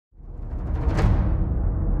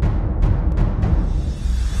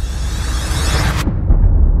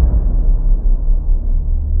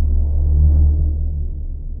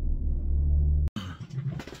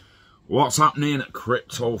What's happening,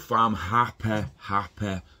 crypto fam? Happy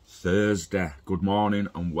Thursday. Good morning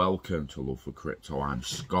and welcome to Love for Crypto. I'm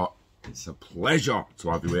Scott. It's a pleasure to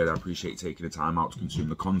have you here. I appreciate you taking the time out to consume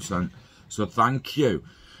the content, so thank you.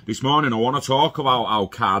 This morning I want to talk about how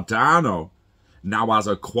Cardano now has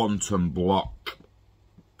a quantum block,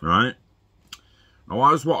 right? Now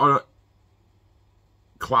I just want to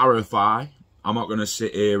clarify, I'm not going to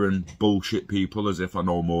sit here and bullshit people as if I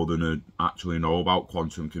know more than I actually know about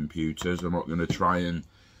quantum computers. I'm not going to try and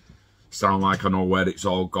sound like I know where it's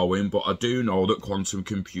all going, but I do know that quantum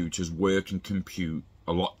computers work and compute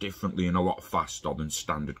a lot differently and a lot faster than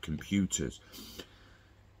standard computers.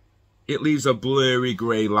 It leaves a blurry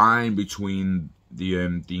grey line between the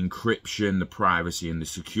encryption, the privacy and the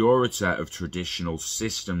security of traditional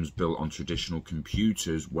systems built on traditional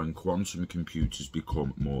computers when quantum computers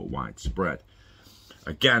become more widespread.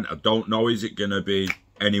 Again, I don't know, is it going to be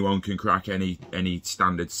anyone can crack any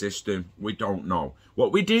standard system? We don't know.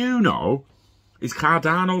 What we do know is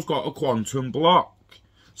Cardano's got a quantum block.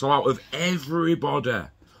 So out of everybody,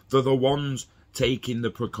 they're the ones taking the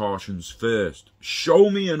precautions first. Show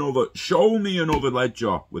me another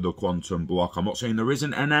ledger with a quantum block. I'm not saying there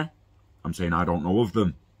isn't any. I'm saying I don't know of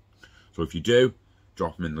them. So if you do,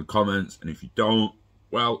 drop them in the comments. And if you don't,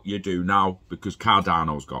 well, you do now, because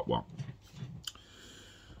Cardano's got one.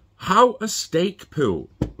 How a stake pool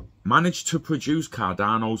managed to produce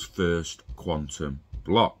Cardano's first quantum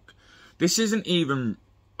block. This isn't even,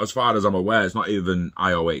 as far as I'm aware, it's not even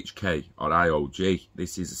IOHK or IOG.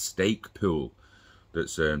 This is a stake pool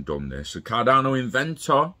that's done this. So Cardano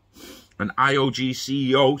inventor and IOG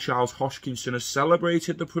CEO Charles Hoskinson has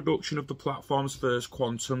celebrated the production of the platform's first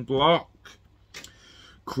quantum block,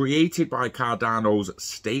 created by Cardano's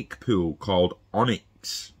stake pool called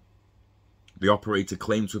Onyx. The operator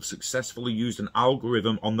claimed to have successfully used an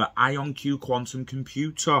algorithm on the IonQ quantum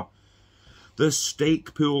computer. The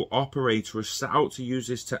stake pool operator has set out to use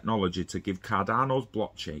this technology to give Cardano's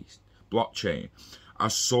blockchain a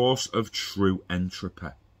source of true entropy.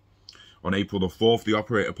 On April the 4th, the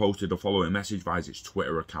operator posted the following message via its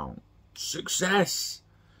Twitter account. Success!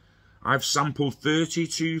 I've sampled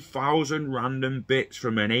 32,000 random bits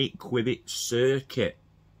from an 8-qubit circuit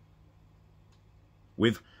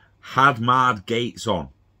with Hadamard gates on,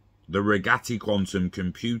 the Rigetti quantum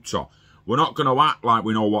computer. We're not going to act like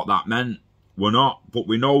we know what that meant. We're not, but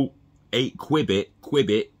we know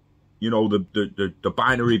 8-qubit, you know, the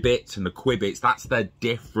binary bits and the qubits, that's the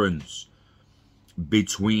difference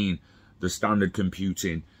between the standard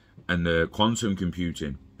computing and the quantum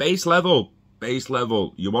computing. Base level.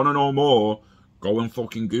 You want to know more, go and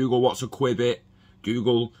fucking Google what's a qubit,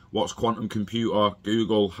 Google what's quantum computer,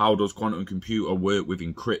 Google how does quantum computer work with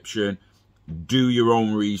encryption, do your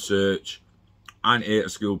own research. I'm here to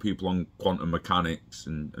school people on quantum mechanics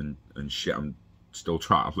and shit I'm still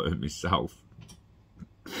trying to learn myself.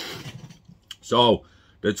 So,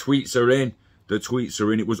 the tweets are in.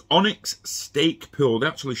 It was Onyx stake pool. They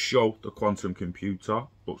actually show the quantum computer.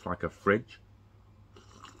 Looks like a fridge.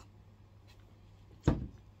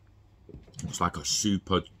 Looks like a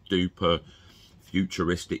super duper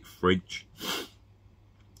futuristic fridge.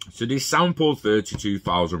 So they sampled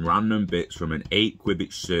 32,000 random bits from an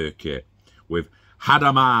 8-qubit circuit with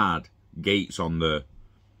Hadamard gates on the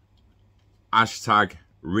hashtag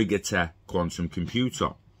Rigetti quantum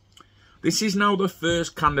computer. This is now the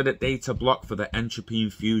first candidate data block for the entropy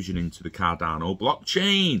infusion into the Cardano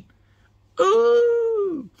blockchain.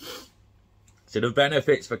 Ooh! So the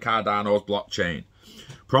benefits for Cardano's blockchain.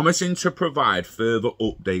 Promising to provide further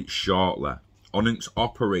updates shortly, Onyx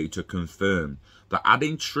operator confirmed that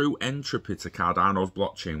adding true entropy to Cardano's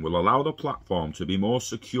blockchain will allow the platform to be more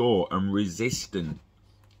secure and resistant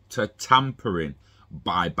to tampering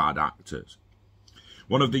by bad actors.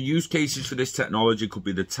 One of the use cases for this technology could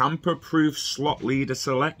be the tamper-proof slot leader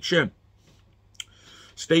selection.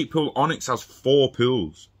 Stake pool Onyx has 4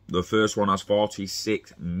 pools. The first one has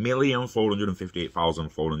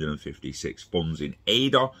 46,458,456 funds in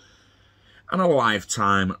ADA and a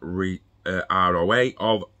lifetime ROA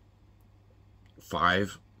of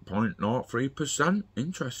 5.03%.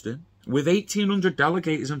 Interesting. With 1,800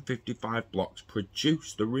 delegators and 55 blocks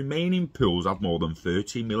produced, the remaining pools have more than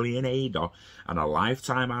 30 million ADA and a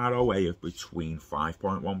lifetime ROA of between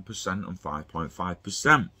 5.1% and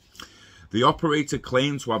 5.5%. The operator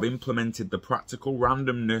claimed to have implemented the practical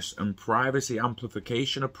randomness and privacy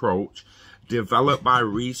amplification approach developed by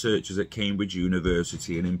researchers at Cambridge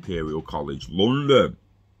University and Imperial College London.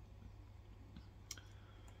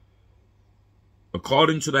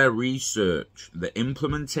 According to their research, the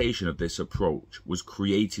implementation of this approach was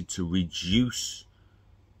created to reduce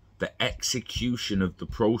the execution of the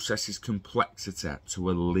process's complexity to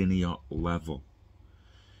a linear level.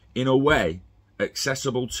 In a way,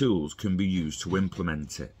 accessible tools can be used to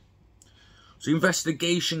implement it. So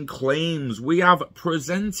investigation claims we have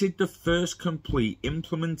presented the first complete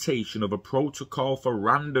implementation of a protocol for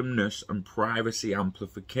randomness and privacy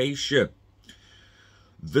amplification.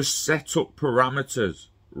 The setup parameters,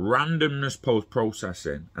 randomness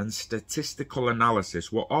post-processing, and statistical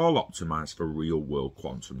analysis were all optimized for real-world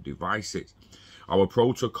quantum devices. Our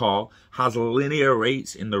protocol has linear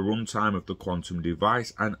rates in the runtime of the quantum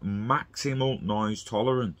device and maximal noise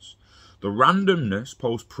tolerance. The randomness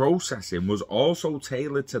post-processing was also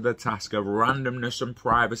tailored to the task of randomness and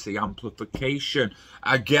privacy amplification.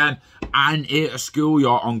 Again, I'm here to school you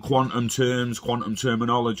on quantum terms, quantum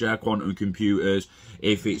terminology, quantum computers.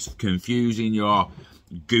 If it's confusing you,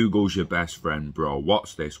 Google's your best friend, bro.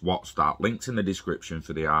 What's this? What's that? Links in the description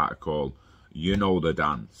for the article. You know the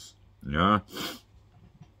dance. Yeah?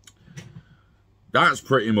 That's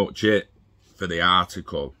pretty much it for the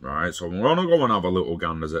article, right? So we're gonna go and have a little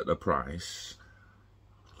ganders at the price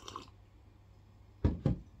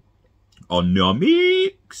on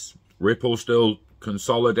Onyx. Ripple still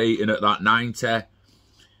consolidating at that 90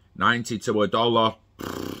 to $1.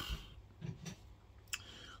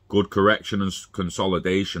 Good correction and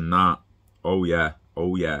consolidation, that. Oh yeah,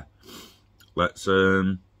 oh yeah. Let's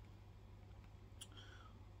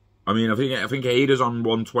I mean, I think ADA's on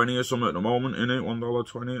 120 or something at the moment, isn't it?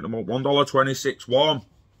 $1.20 at the moment. $1.26.1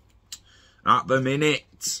 at the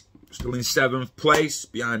minute. Still in 7th place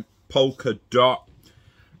behind Polkadot.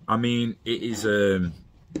 I mean, it is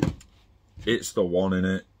it's the one,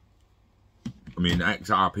 innit? I mean,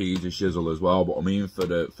 XRP is a shizzle as well, but I mean for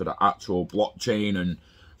the actual blockchain and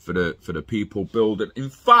for the people building.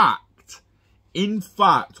 In fact,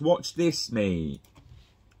 watch this, mate.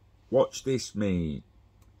 Watch this, mate.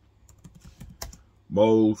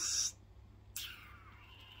 Most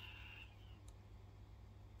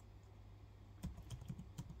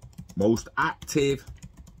active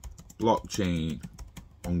blockchain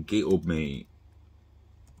on GitHub, mate.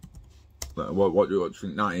 What do you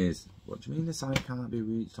think that is? What do you mean the site can't be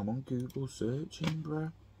reached? I'm on Google searching,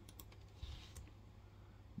 bro.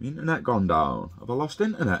 My internet gone down. Have I lost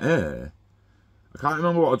internet here? I can't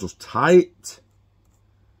remember what I just typed.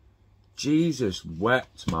 Jesus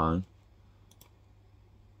wept, man.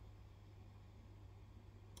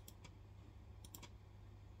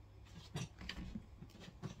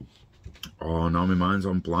 Oh no, my mind's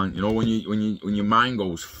on blank. You know when your mind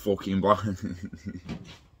goes fucking blank.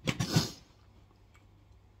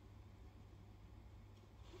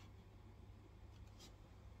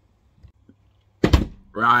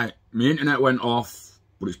 Right, my internet went off,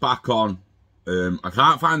 but it's back on. I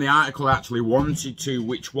can't find the article I actually wanted to,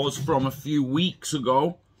 which was from a few weeks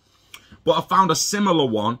ago. But I found a similar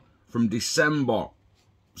one from December,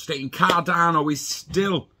 stating Cardano is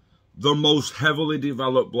still the most heavily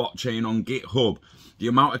developed blockchain on GitHub. The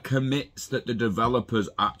amount of commits that the developers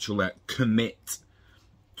actually commit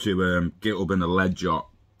to GitHub in the ledger,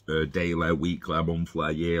 daily, weekly,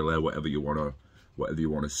 monthly, yearly, whatever you wanna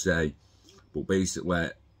say. But basically,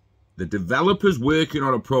 the developers working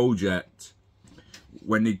on a project,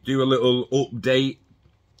 when they do a little update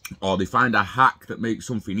or they find a hack that makes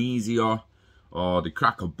something easier, or they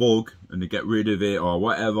crack a bug and they get rid of it or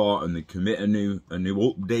whatever, and they commit a new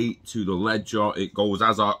update to the ledger, it goes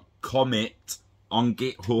as a commit on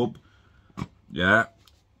GitHub. Yeah.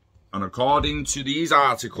 And according to these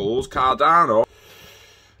articles, Cardano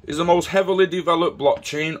is the most heavily developed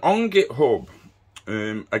blockchain on GitHub.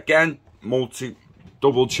 Again,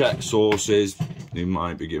 double check sources. They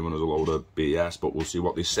might be giving us a load of BS, but we'll see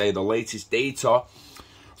what they say. The latest data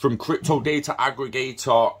from crypto data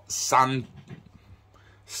aggregator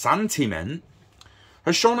Santiment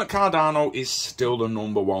has shown that Cardano is still the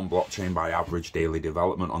 #1 blockchain by average daily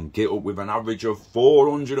development on GitHub, with an average of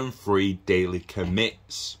 403 daily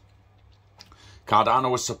commits.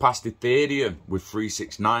 Cardano has surpassed Ethereum with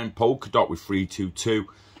 369, Polkadot with 322,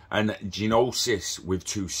 and Genesis with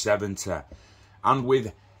 270. And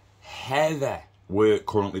with heavy work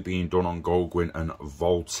currently being done on Goldwyn and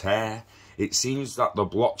Voltaire, it seems that the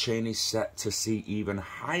blockchain is set to see even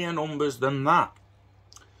higher numbers than that.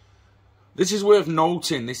 This is worth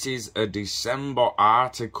noting, this is a December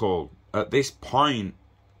article. At this point,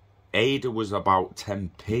 ADA was about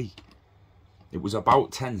 10p. It was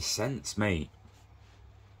about 10 cents, mate.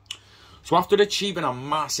 So after achieving a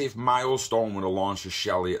massive milestone with the launch of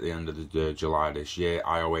Shelly at the end of July this year,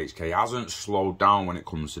 IOHK hasn't slowed down when it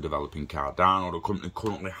comes to developing Cardano. The company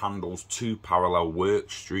currently handles 2 parallel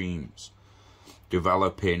work streams,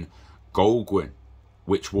 developing Goldwyn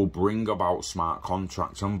which will bring about smart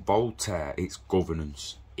contracts and Voltaire its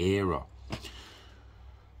governance era.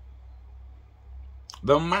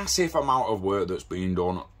 The massive amount of work that's been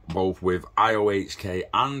done both with IOHK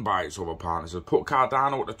and by its other partners has put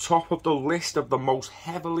Cardano at the top of the list of the most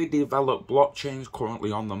heavily developed blockchains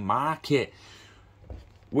currently on the market,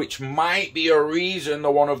 which might be a reason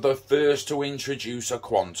they're one of the first to introduce a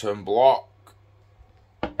quantum block.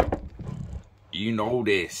 You know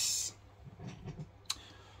this.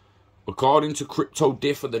 According to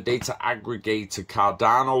CryptoDiffer, the data aggregator,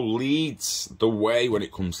 Cardano leads the way when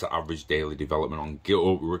it comes to average daily development on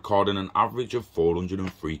GitHub, recording an average of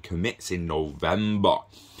 403 commits in November.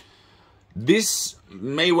 This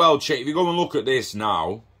may well change. If you go and look at this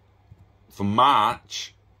now, for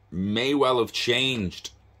March, may well have changed.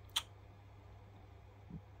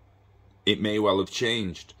 It may well have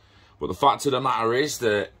changed. But the fact of the matter is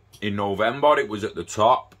that in November, it was at the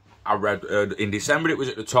top. I read in December it was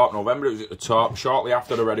at the top, November it was at the top, shortly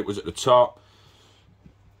after I read it was at the top.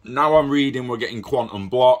 Now I'm reading we're getting quantum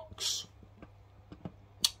blocks.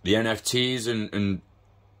 The NFTs and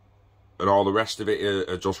all the rest of it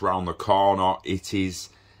are just round the corner. It is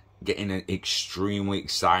getting extremely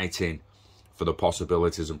exciting for the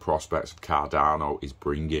possibilities and prospects of Cardano is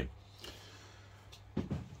bringing.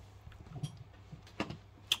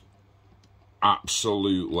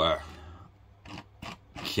 Absolutely.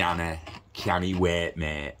 Can he wait,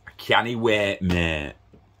 mate? Can he wait, mate?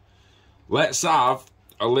 Let's have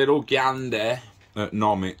a little gander at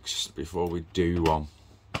Onyx before we do one.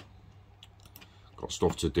 Got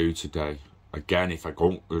stuff to do today. Again, if I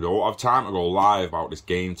don't have time to go live about this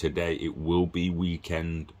game today, it will be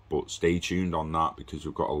weekend. But stay tuned on that because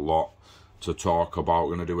we've got a lot to talk about.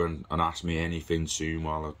 We're going to do an Ask Me Anything soon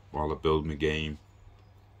while I build my game.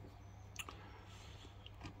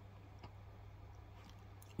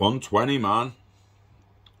 120, man.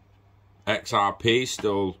 XRP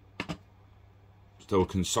still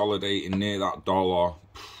consolidating near that dollar.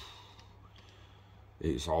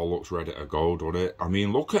 It all looks ready to go, doesn't it? I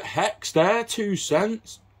mean, look at Hex there, 2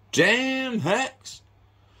 cents. Damn, Hex.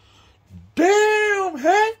 Damn,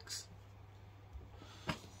 Hex.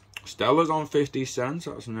 Stella's on 50 cents.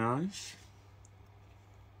 That's nice.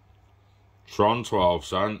 Tron, 12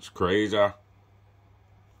 cents. Crazy.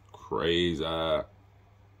 Crazy.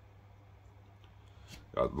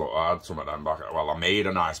 Look, I had some of them back. Well, I made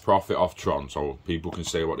a nice profit off Tron, so people can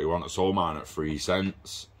say what they want. I sold mine at 3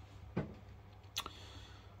 cents.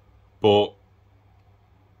 But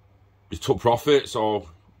it took profit, so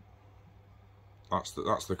that's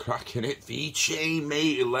the crack in it. V-Chain,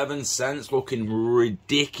 mate, 11 cents, looking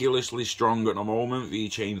ridiculously strong at the moment.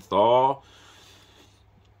 V-Chain Thor.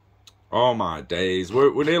 Oh my days.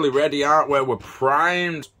 We're nearly ready, aren't we? We're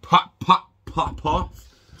primed. Pop, pop, pop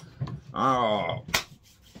off. Oh.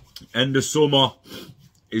 End of summer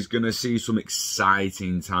is going to see some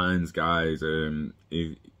exciting times, guys. Don't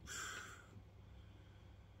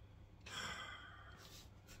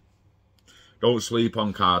sleep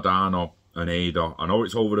on Cardano and ADA. I know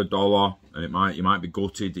it's over $1, and you might be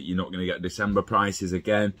gutted that you're not going to get December prices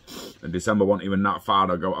again. And December wasn't even that far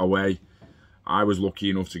away. I was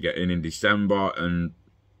lucky enough to get in December, and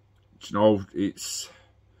you know,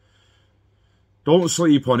 don't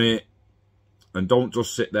sleep on it. And don't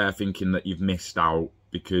just sit there thinking that you've missed out,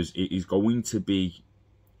 because it is going to be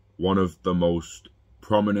one of the most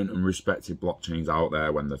prominent and respected blockchains out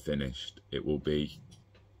there when they're finished.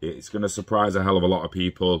 It's going to surprise a hell of a lot of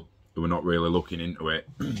people who are not really looking into it.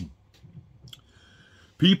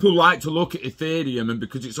 People like to look at Ethereum, and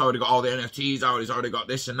because it's already got all the NFTs out, it's already got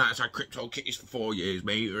this and that, it's had crypto kitties for 4 years,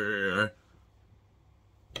 mate.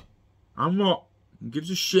 And what? Who gives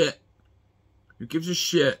a shit? Who gives a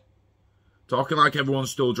shit? Talking like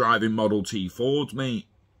everyone's still driving Model T Fords, mate.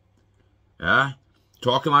 Yeah?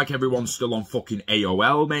 Talking like everyone's still on fucking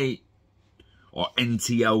AOL, mate. Or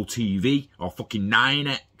NTL TV. Or fucking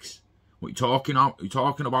 9X. What are you talking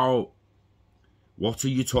about? What are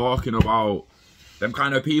you talking about? Them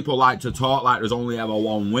kind of people like to talk like there's only ever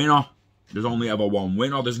one winner. There's only ever one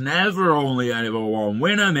winner. There's never only ever one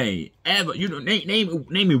winner, mate. Ever. You know, name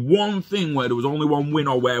me one thing where there was only one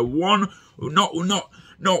winner, where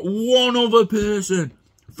not one other person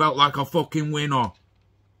felt like a fucking winner.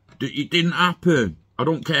 It didn't happen. I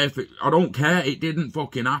don't care. It didn't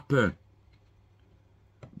fucking happen.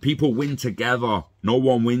 People win together. No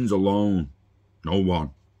one wins alone. No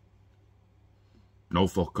one. No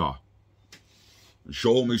fucker.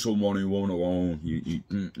 Show me someone who won alone.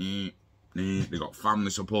 They got family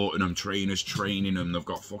supporting them, trainers training them. They've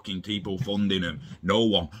got fucking people funding them. No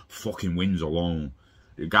one fucking wins alone.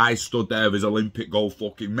 The guy stood there with his Olympic gold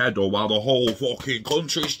fucking medal while the whole fucking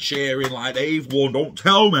country's cheering like they've won. Don't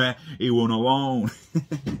tell me he won alone.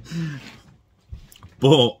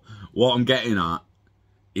 But what I'm getting at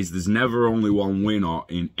is there's never only one winner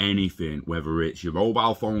in anything, whether it's your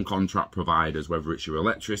mobile phone contract providers, whether it's your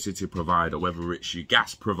electricity provider, whether it's your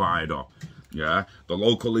gas provider, yeah, the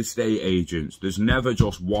local estate agents. There's never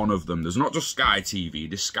just one of them. There's not just Sky TV,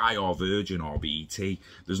 there's Sky or Virgin or BT.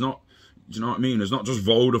 There's not, do you know what I mean? There's not just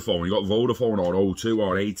Vodafone. You got Vodafone or O2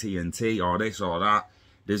 or AT&T or this or that.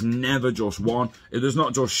 There's never just one. There's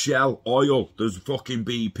not just Shell Oil. There's fucking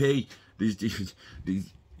BP. They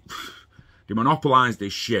monopolise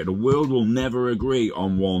this shit. The world will never agree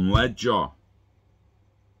on one ledger.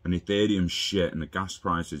 And Ethereum's shit and the gas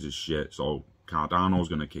prices is shit. So Cardano's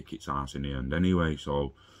going to kick its ass in the end anyway.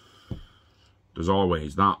 So there's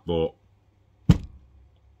always that. But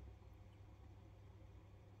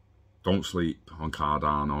don't sleep on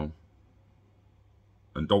Cardano.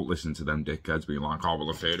 And don't listen to them dickheads being like, oh,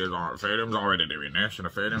 well, Ethereum's already doing this and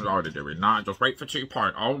Ethereum's already doing that. Just wait for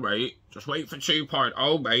 2.0, mate. Just wait for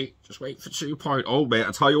 2.0, mate. Just wait for 2.0, mate.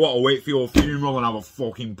 I tell you what, I'll wait for your funeral and have a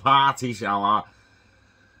fucking party, shall I?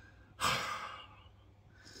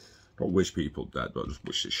 Don't wish people dead, but I just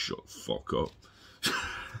wish they shut the fuck up.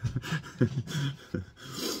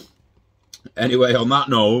 Anyway, on that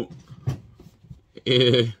note,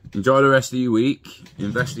 enjoy the rest of your week.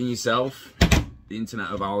 Invest in yourself. The internet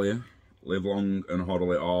of value. Live long and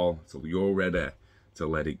hodl it all till you're ready to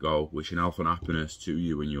let it go. Wishing health and happiness to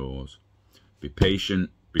you and yours. Be patient,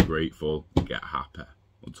 be grateful, get happy.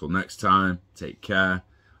 Until next time, take care,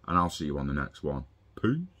 and I'll see you on the next one.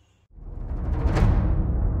 Peace.